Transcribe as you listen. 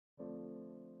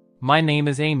My name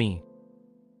is Amy.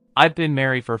 I've been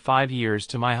married for 5 years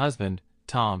to my husband,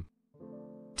 Tom.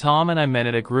 Tom and I met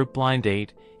at a group blind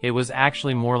date. It was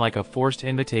actually more like a forced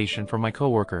invitation from my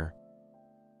coworker.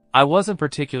 I wasn't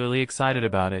particularly excited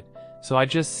about it, so I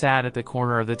just sat at the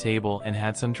corner of the table and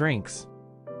had some drinks.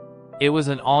 It was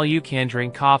an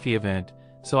all-you-can-drink coffee event,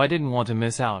 so I didn't want to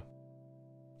miss out.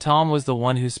 Tom was the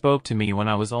one who spoke to me when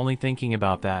I was only thinking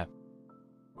about that.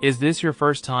 Is this your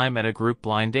first time at a group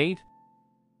blind date?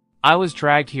 I was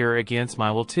dragged here against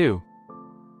my will too.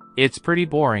 It's pretty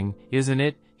boring, isn't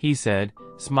it? He said,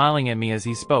 smiling at me as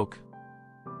he spoke.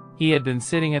 He had been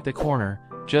sitting at the corner,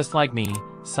 just like me,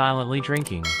 silently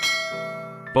drinking.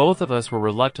 Both of us were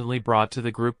reluctantly brought to the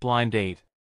group blind date.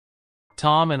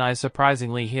 Tom and I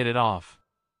surprisingly hit it off.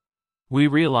 We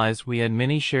realized we had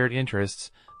many shared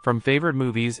interests, from favorite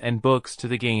movies and books to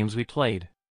the games we played.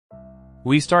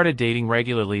 We started dating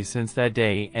regularly since that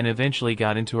day and eventually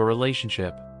got into a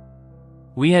relationship.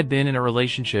 We had been in a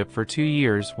relationship for 2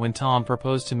 years when Tom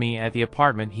proposed to me at the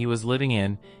apartment he was living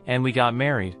in, and we got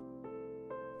married.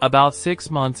 About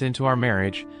 6 months into our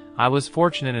marriage, I was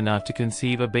fortunate enough to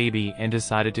conceive a baby and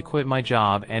decided to quit my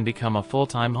job and become a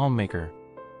full-time homemaker.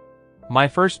 My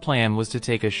first plan was to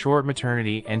take a short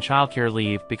maternity and childcare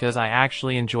leave because I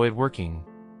actually enjoyed working.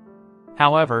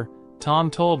 However,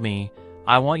 Tom told me,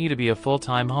 "I want you to be a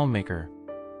full-time homemaker.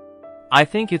 I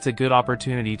think it's a good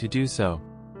opportunity to do so."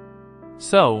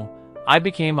 So, I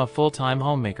became a full-time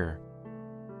homemaker.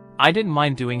 I didn't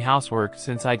mind doing housework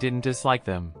since I didn't dislike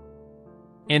them.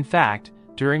 In fact,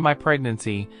 during my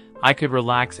pregnancy, I could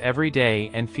relax every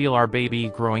day and feel our baby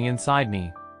growing inside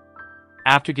me.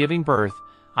 After giving birth,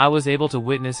 I was able to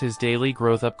witness his daily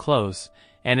growth up close,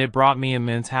 and it brought me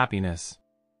immense happiness.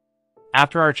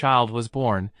 After our child was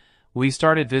born, we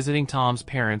started visiting Tom's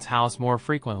parents' house more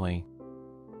frequently.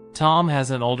 Tom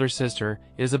has an older sister,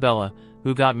 Isabella,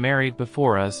 who got married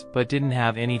before us but didn't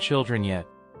have any children yet.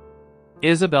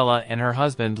 Isabella and her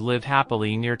husband lived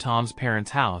happily near Tom's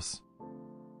parents' house.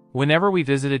 Whenever we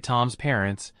visited Tom's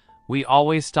parents, we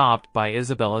always stopped by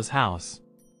Isabella's house.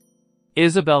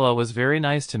 Isabella was very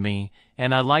nice to me,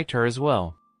 and I liked her as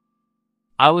well.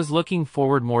 I was looking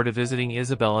forward more to visiting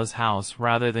Isabella's house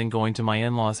rather than going to my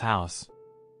in-laws' house.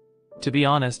 To be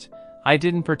honest, I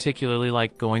didn't particularly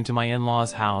like going to my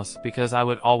in-laws' house because I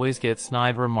would always get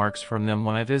snide remarks from them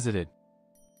when I visited.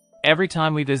 Every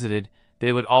time we visited,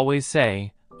 they would always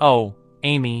say, "Oh,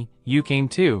 Amy, you came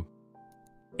too."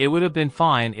 It would have been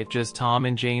fine if just Tom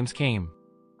and James came.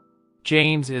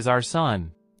 James is our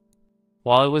son.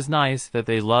 While it was nice that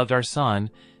they loved our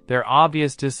son, their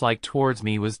obvious dislike towards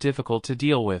me was difficult to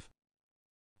deal with.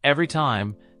 Every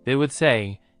time, they would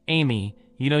say, "Amy,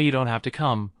 you know you don't have to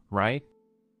come, right?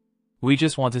 We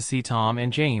just want to see Tom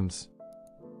and James."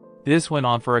 This went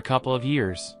on for a couple of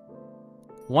years.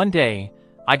 One day,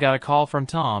 I got a call from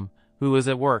Tom, who was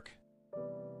at work.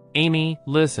 "Amy,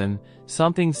 listen,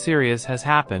 something serious has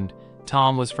happened."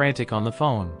 Tom was frantic on the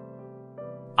phone.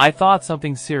 I thought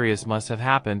something serious must have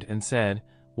happened and said,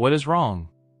 "What is wrong?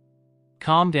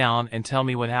 Calm down and tell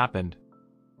me what happened."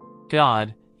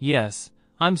 "God, yes,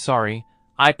 I'm sorry,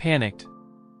 I panicked.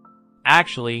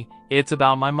 Actually, it's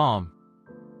about my mom."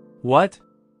 "What?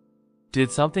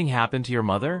 Did something happen to your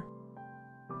mother?"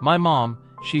 "My mom,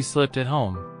 she slipped at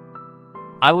home."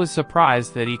 I was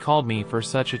surprised that he called me for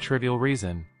such a trivial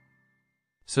reason.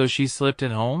 "So she slipped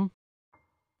at home?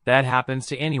 That happens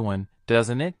to anyone,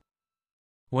 doesn't it?"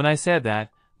 When I said that,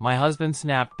 my husband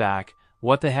snapped back,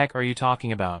 "What the heck are you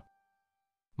talking about?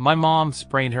 My mom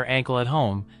sprained her ankle at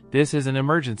home. This is an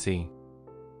emergency."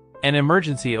 An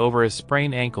emergency over a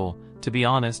sprained ankle. To be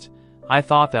honest, I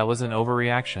thought that was an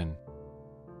overreaction.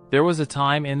 There was a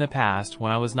time in the past when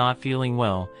I was not feeling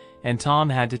well, and Tom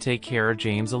had to take care of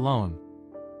James alone.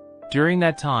 During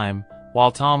that time,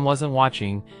 while Tom wasn't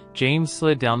watching, James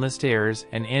slid down the stairs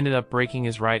and ended up breaking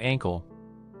his right ankle.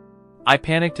 I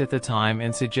panicked at the time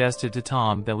and suggested to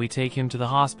Tom that we take him to the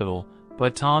hospital,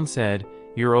 but Tom said,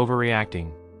 "You're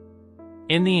overreacting."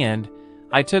 In the end,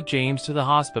 I took James to the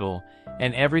hospital,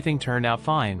 and everything turned out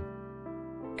fine.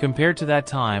 Compared to that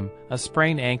time, a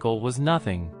sprained ankle was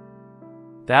nothing.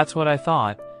 That's what I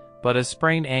thought, but a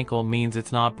sprained ankle means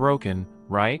it's not broken,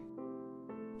 right?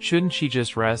 Shouldn't she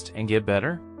just rest and get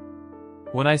better?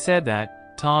 When I said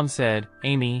that, Tom said,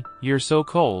 "Amy, you're so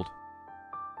cold.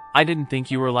 I didn't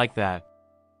think you were like that."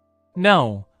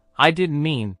 "No, I didn't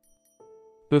mean."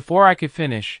 Before I could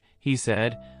finish, he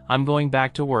said, "I'm going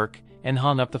back to work," and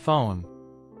hung up the phone.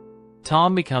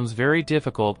 Tom becomes very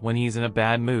difficult when he's in a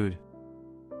bad mood.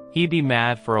 He'd be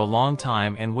mad for a long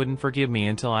time and wouldn't forgive me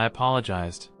until I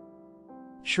apologized.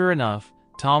 Sure enough,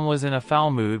 Tom was in a foul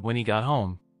mood when he got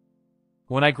home.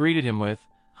 When I greeted him with,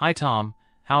 "Hi Tom,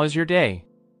 how is your day?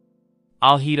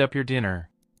 I'll heat up your dinner.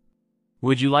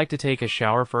 Would you like to take a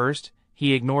shower first?"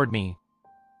 he ignored me.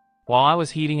 While I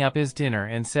was heating up his dinner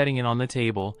and setting it on the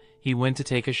table, he went to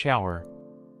take a shower.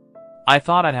 I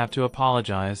thought I'd have to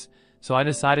apologize, so I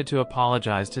decided to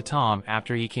apologize to Tom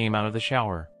after he came out of the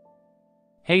shower.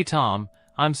 "Hey Tom,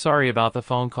 I'm sorry about the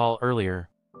phone call earlier.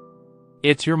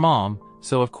 It's your mom,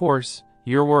 so of course,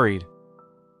 you're worried."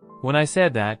 When I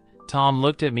said that, Tom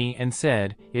looked at me and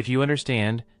said, "If you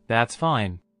understand, that's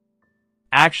fine.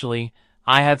 Actually,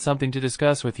 I had something to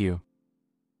discuss with you."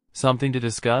 "Something to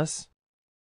discuss?"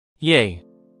 "Yay.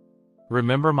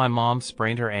 Remember my mom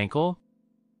sprained her ankle?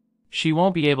 She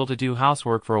won't be able to do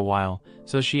housework for a while,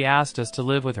 so she asked us to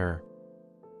live with her."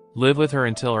 "Live with her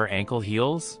until her ankle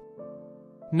heals?"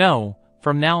 "No,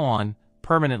 from now on,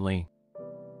 permanently."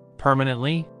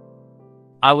 "Permanently?"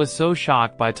 I was so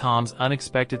shocked by Tom's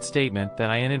unexpected statement that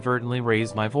I inadvertently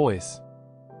raised my voice.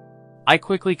 I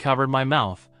quickly covered my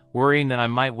mouth, worrying that I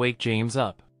might wake James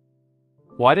up.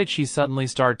 Why did she suddenly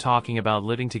start talking about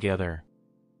living together?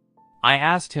 I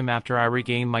asked him after I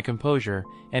regained my composure,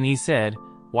 and he said,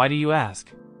 "Why do you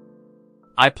ask?"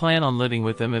 "I plan on living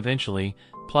with them eventually,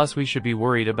 plus we should be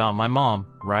worried about my mom,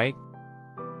 right?"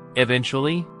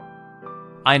 "Eventually?"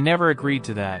 I never agreed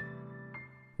to that.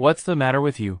 "What's the matter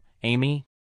with you, Amy?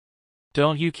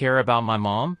 Don't you care about my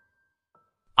mom?"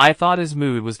 I thought his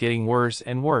mood was getting worse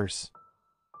and worse.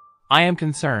 "I am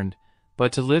concerned,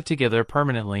 but to live together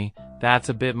permanently, that's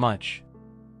a bit much."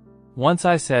 Once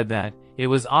I said that, it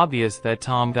was obvious that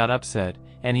Tom got upset,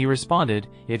 and he responded,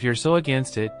 "If you're so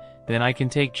against it, then I can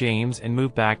take James and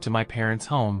move back to my parents'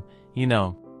 home, you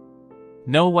know."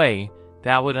 "No way,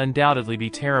 that would undoubtedly be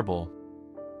terrible.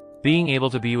 Being able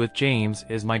to be with James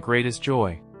is my greatest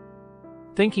joy."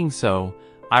 Thinking so,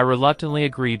 I reluctantly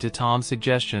agreed to Tom's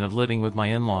suggestion of living with my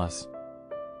in-laws.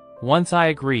 Once I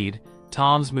agreed,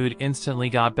 Tom's mood instantly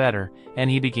got better, and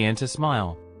he began to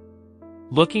smile.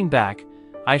 Looking back,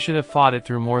 I should have fought it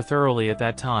through more thoroughly at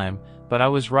that time, but I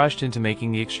was rushed into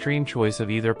making the extreme choice of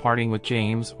either parting with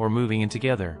James or moving in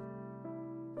together.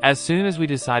 As soon as we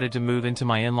decided to move into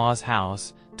my in-laws'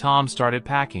 house, Tom started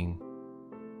packing.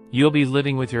 "You'll be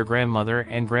living with your grandmother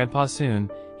and grandpa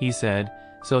soon," he said,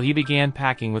 so he began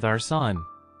packing with our son.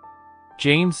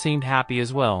 James seemed happy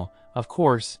as well. Of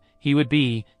course, he would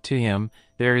be. To him,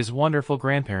 they're his wonderful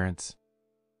grandparents.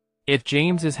 If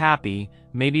James is happy,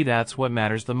 maybe that's what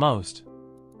matters the most.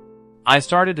 I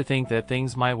started to think that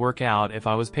things might work out if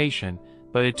I was patient,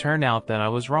 but it turned out that I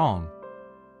was wrong.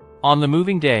 On the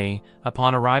moving day,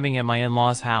 upon arriving at my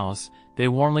in-laws' house, they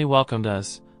warmly welcomed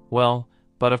us, well,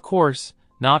 but of course,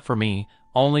 not for me,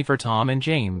 only for Tom and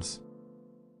James.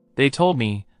 They told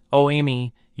me, "Oh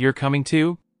Amy, you're coming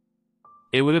too?"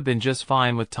 It would have been just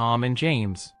fine with Tom and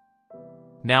James.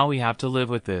 Now we have to live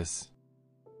with this.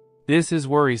 This is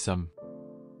worrisome.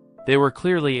 They were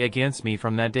clearly against me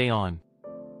from that day on.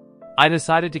 I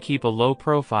decided to keep a low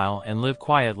profile and live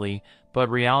quietly, but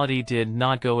reality did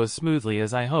not go as smoothly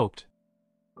as I hoped.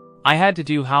 I had to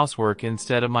do housework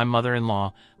instead of my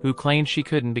mother-in-law, who claimed she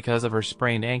couldn't because of her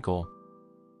sprained ankle.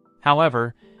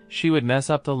 However, she would mess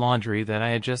up the laundry that I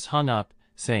had just hung up,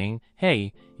 saying,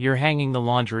 "Hey, you're hanging the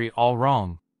laundry all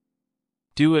wrong.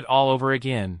 Do it all over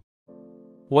again.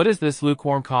 What is this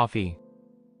lukewarm coffee?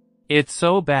 It's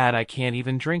so bad I can't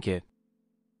even drink it."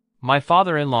 My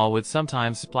father-in-law would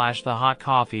sometimes splash the hot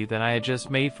coffee that I had just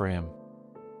made for him.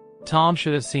 Tom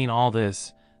should have seen all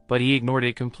this, but he ignored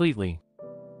it completely.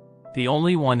 The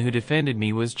only one who defended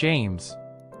me was James.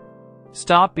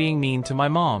 "Stop being mean to my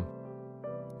mom."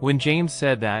 When James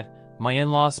said that, my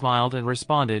in-law smiled and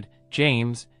responded,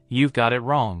 "James, you've got it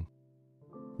wrong.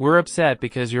 We're upset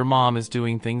because your mom is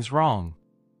doing things wrong."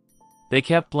 They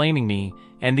kept blaming me,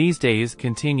 and these days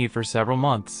continued for several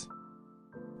months.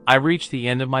 I reached the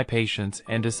end of my patience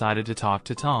and decided to talk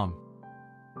to Tom.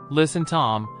 "Listen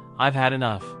Tom, I've had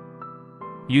enough.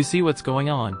 You see what's going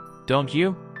on, don't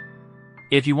you?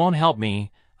 If you won't help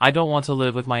me, I don't want to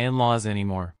live with my in-laws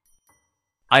anymore."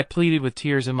 I pleaded with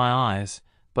tears in my eyes,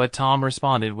 but Tom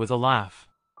responded with a laugh.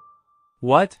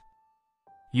 "What?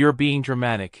 You're being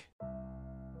dramatic.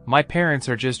 My parents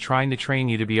are just trying to train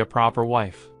you to be a proper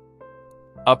wife."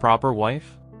 "A proper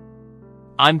wife?"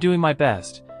 "I'm doing my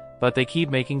best, but they keep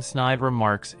making snide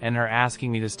remarks and are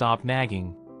asking me to stop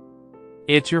nagging.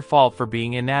 It's your fault for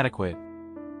being inadequate.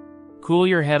 Cool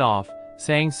your head off."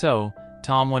 Saying so,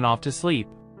 Tom went off to sleep.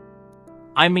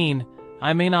 I mean,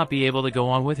 I may not be able to go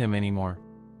on with him anymore.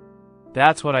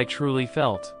 That's what I truly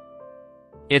felt.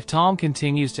 If Tom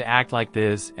continues to act like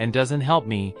this and doesn't help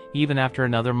me, even after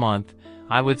another month,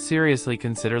 I would seriously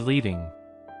consider leaving.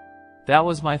 That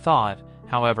was my thought.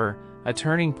 However, a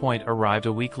turning point arrived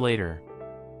a week later.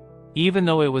 Even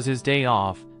though it was his day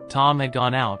off, Tom had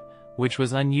gone out, which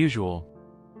was unusual.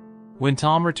 When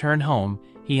Tom returned home,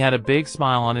 he had a big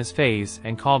smile on his face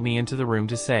and called me into the room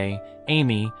to say,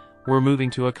 "Amy, we're moving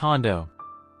to a condo."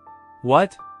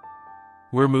 "What?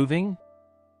 We're moving?"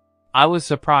 I was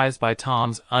surprised by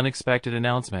Tom's unexpected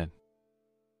announcement.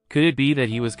 Could it be that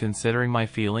he was considering my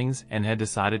feelings and had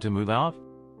decided to move out?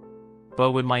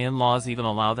 But would my in-laws even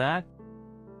allow that?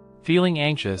 Feeling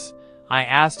anxious, I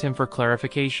asked him for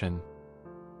clarification.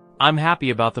 "I'm happy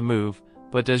about the move,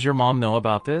 but does your mom know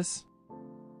about this?"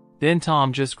 Then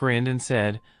Tom just grinned and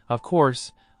said, "Of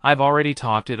course, I've already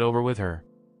talked it over with her."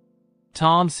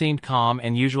 Tom seemed calm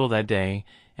and usual that day,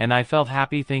 and I felt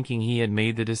happy thinking he had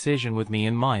made the decision with me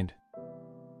in mind.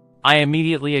 I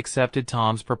immediately accepted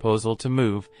Tom's proposal to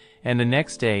move, and the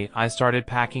next day I started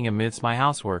packing amidst my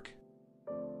housework.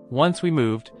 Once we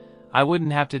moved, I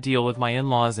wouldn't have to deal with my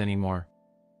in-laws anymore.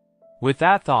 With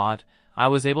that thought, I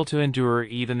was able to endure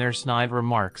even their snide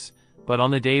remarks, but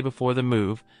on the day before the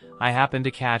move, I happened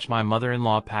to catch my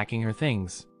mother-in-law packing her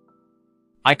things.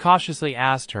 I cautiously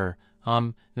asked her,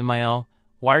 Namael,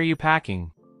 why are you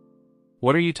packing?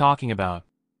 What are you talking about?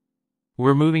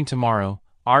 We're moving tomorrow,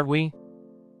 aren't we?"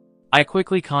 I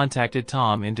quickly contacted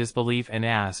Tom in disbelief and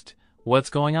asked, "What's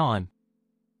going on?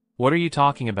 What are you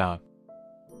talking about?"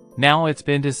 "Now it's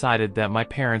been decided that my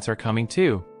parents are coming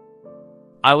too."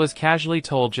 I was casually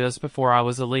told just before I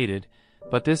was elated,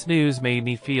 but this news made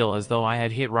me feel as though I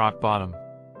had hit rock bottom.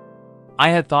 I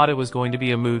had thought it was going to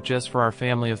be a move just for our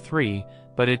family of 3,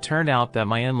 but it turned out that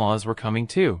my in-laws were coming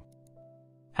too.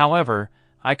 However,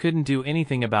 I couldn't do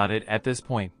anything about it at this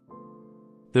point.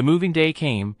 The moving day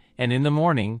came, and in the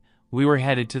morning, we were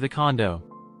headed to the condo.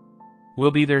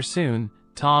 "We'll be there soon,"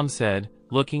 Tom said,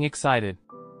 looking excited.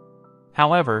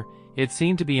 However, it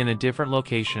seemed to be in a different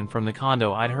location from the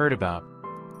condo I'd heard about.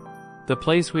 The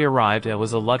place we arrived at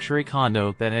was a luxury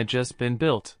condo that had just been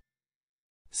built.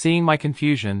 Seeing my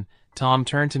confusion, Tom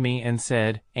turned to me and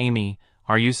said, "Amy,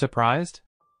 are you surprised?"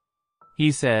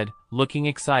 he said, looking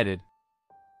excited.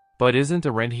 "But isn't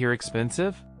the rent here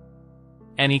expensive?"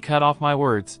 And he cut off my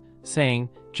words, saying,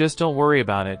 "Just don't worry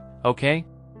about it, okay?"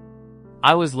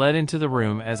 I was led into the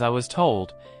room as I was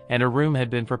told, and a room had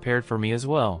been prepared for me as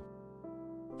well.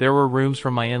 There were rooms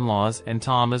for my in-laws and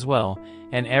Tom as well,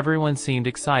 and everyone seemed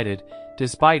excited,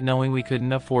 despite knowing we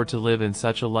couldn't afford to live in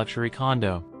such a luxury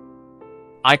condo.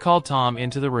 I called Tom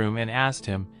into the room and asked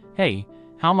him, "Hey,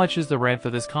 how much is the rent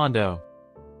for this condo?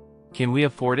 Can we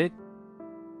afford it?"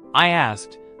 I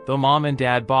asked, though Mom and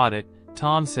Dad bought it.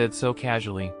 Tom said so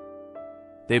casually.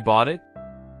 "They bought it?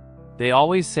 They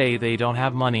always say they don't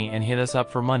have money and hit us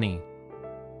up for money."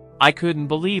 I couldn't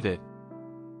believe it.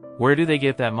 Where do they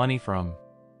get that money from?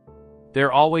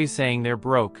 They're always saying they're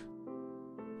broke.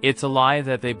 It's a lie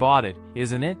that they bought it,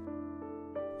 isn't it?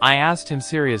 I asked him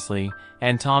seriously,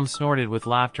 and Tom snorted with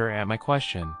laughter at my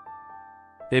question.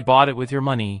 "They bought it with your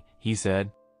money," he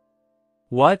said.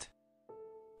 "What?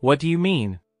 What do you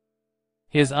mean?"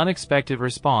 His unexpected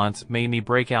response made me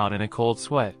break out in a cold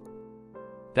sweat.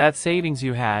 "That savings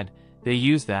you had, they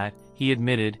used that," he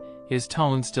admitted, his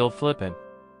tone still flippant.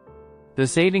 The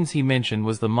savings he mentioned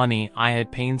was the money I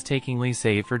had painstakingly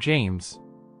saved for James.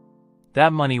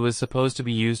 That money was supposed to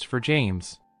be used for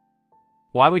James.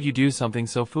 Why would you do something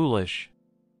so foolish?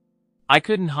 I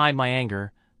couldn't hide my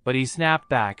anger, but he snapped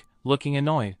back, looking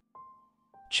annoyed.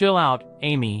 "Chill out,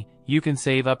 Amy, you can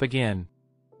save up again.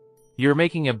 You're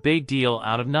making a big deal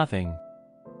out of nothing."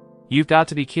 "You've got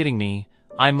to be kidding me,"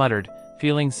 I muttered,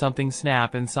 feeling something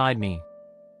snap inside me.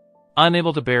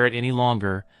 Unable to bear it any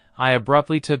longer, I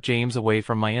abruptly took James away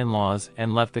from my in-laws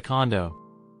and left the condo.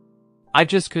 I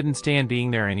just couldn't stand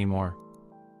being there anymore.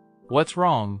 "What's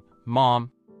wrong,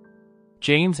 Mom?"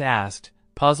 James asked,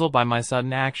 puzzled by my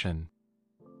sudden action.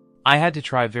 I had to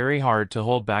try very hard to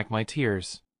hold back my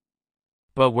tears.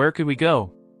 "But where could we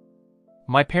go?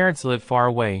 My parents live far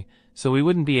away, so we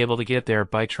wouldn't be able to get there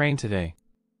by train today."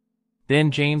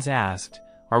 Then James asked,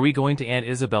 "Are we going to Aunt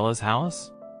Isabella's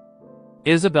house?"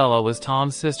 Isabella was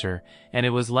Tom's sister, and it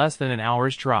was less than an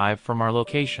hour's drive from our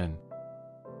location.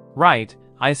 "Right,"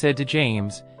 I said to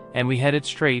James, and we headed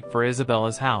straight for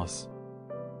Isabella's house.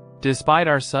 Despite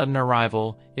our sudden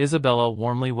arrival, Isabella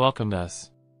warmly welcomed us.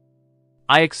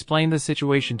 I explained the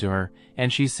situation to her,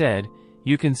 and she said,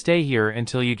 "You can stay here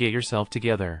until you get yourself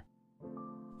together."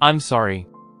 "I'm sorry."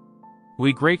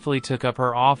 We gratefully took up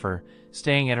her offer,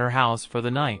 staying at her house for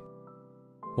the night.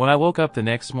 When I woke up the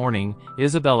next morning,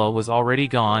 Isabella was already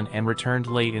gone and returned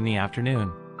late in the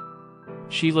afternoon.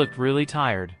 She looked really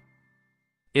tired.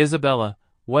 "Isabella,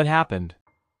 what happened?"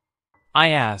 I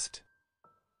asked.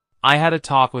 I had a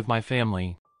talk with my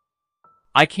family.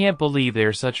 I can't believe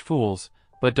they're such fools,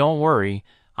 but don't worry,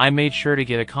 I made sure to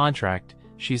get a contract,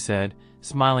 she said,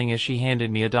 smiling as she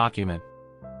handed me a document.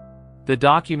 The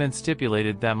document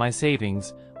stipulated that my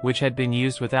savings, which had been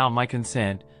used without my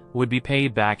consent, would be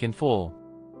paid back in full.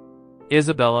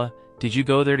 Isabella, did you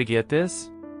go there to get this?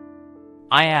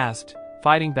 I asked,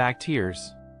 fighting back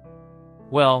tears.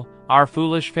 Well, our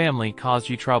foolish family caused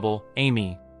you trouble,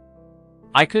 Amy.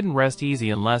 I couldn't rest easy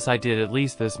unless I did at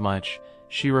least this much,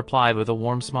 she replied with a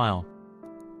warm smile.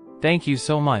 Thank you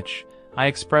so much. I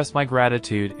expressed my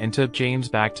gratitude and took James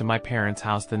back to my parents'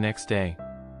 house the next day.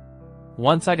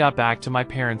 Once I got back to my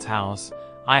parents' house,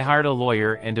 I hired a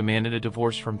lawyer and demanded a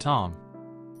divorce from Tom.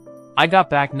 I got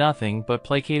back nothing but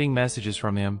placating messages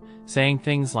from him, saying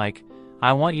things like,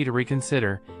 I want you to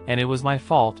reconsider, and it was my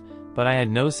fault, but I had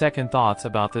no second thoughts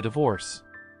about the divorce.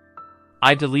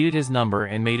 I deleted his number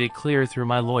and made it clear through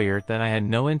my lawyer that I had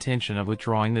no intention of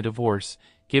withdrawing the divorce,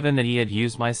 given that he had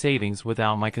used my savings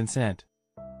without my consent.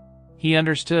 He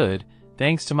understood,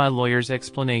 thanks to my lawyer's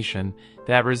explanation,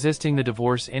 that resisting the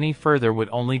divorce any further would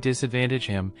only disadvantage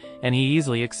him, and he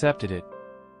easily accepted it.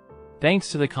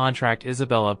 Thanks to the contract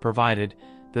Isabella provided,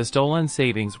 the stolen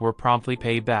savings were promptly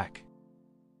paid back.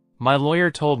 My lawyer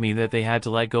told me that they had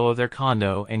to let go of their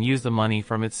condo and use the money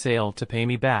from its sale to pay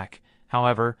me back.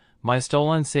 However, my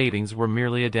stolen savings were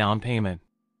merely a down payment.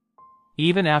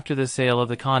 Even after the sale of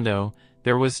the condo,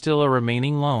 there was still a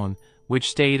remaining loan, which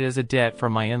stayed as a debt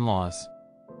from my in-laws.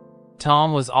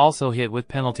 Tom was also hit with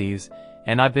penalties,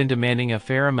 and I've been demanding a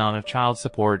fair amount of child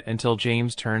support until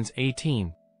James turns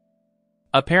 18.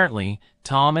 Apparently,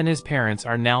 Tom and his parents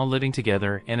are now living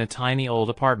together in a tiny old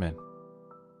apartment.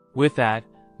 With that,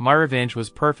 my revenge was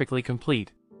perfectly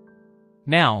complete.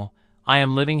 Now, I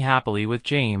am living happily with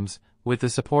James, with the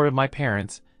support of my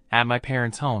parents, at my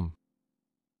parents' home.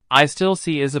 I still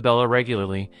see Isabella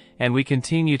regularly, and we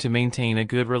continue to maintain a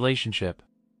good relationship.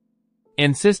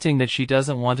 Insisting that she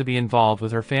doesn't want to be involved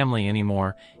with her family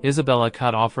anymore, Isabella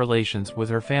cut off relations with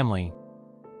her family.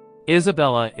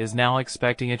 Isabella is now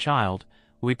expecting a child.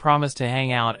 We promise to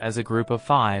hang out as a group of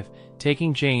 5,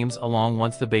 taking James along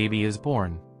once the baby is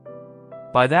born.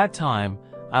 By that time,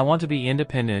 I want to be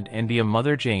independent and be a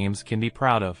mother James can be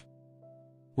proud of.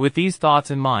 With these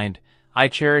thoughts in mind, I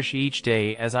cherish each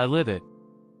day as I live it.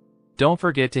 Don't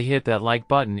forget to hit that like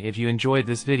button if you enjoyed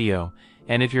this video,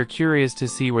 and if you're curious to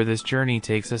see where this journey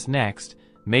takes us next,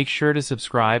 make sure to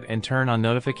subscribe and turn on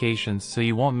notifications so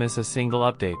you won't miss a single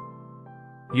update.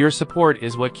 Your support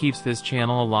is what keeps this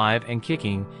channel alive and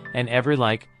kicking, and every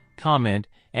like, comment,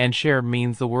 and share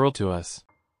means the world to us.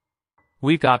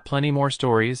 We've got plenty more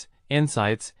stories,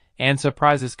 insights, and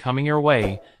surprises coming your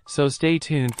way, so stay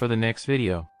tuned for the next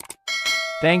video.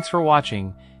 Thanks for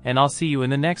watching, and I'll see you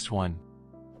in the next one.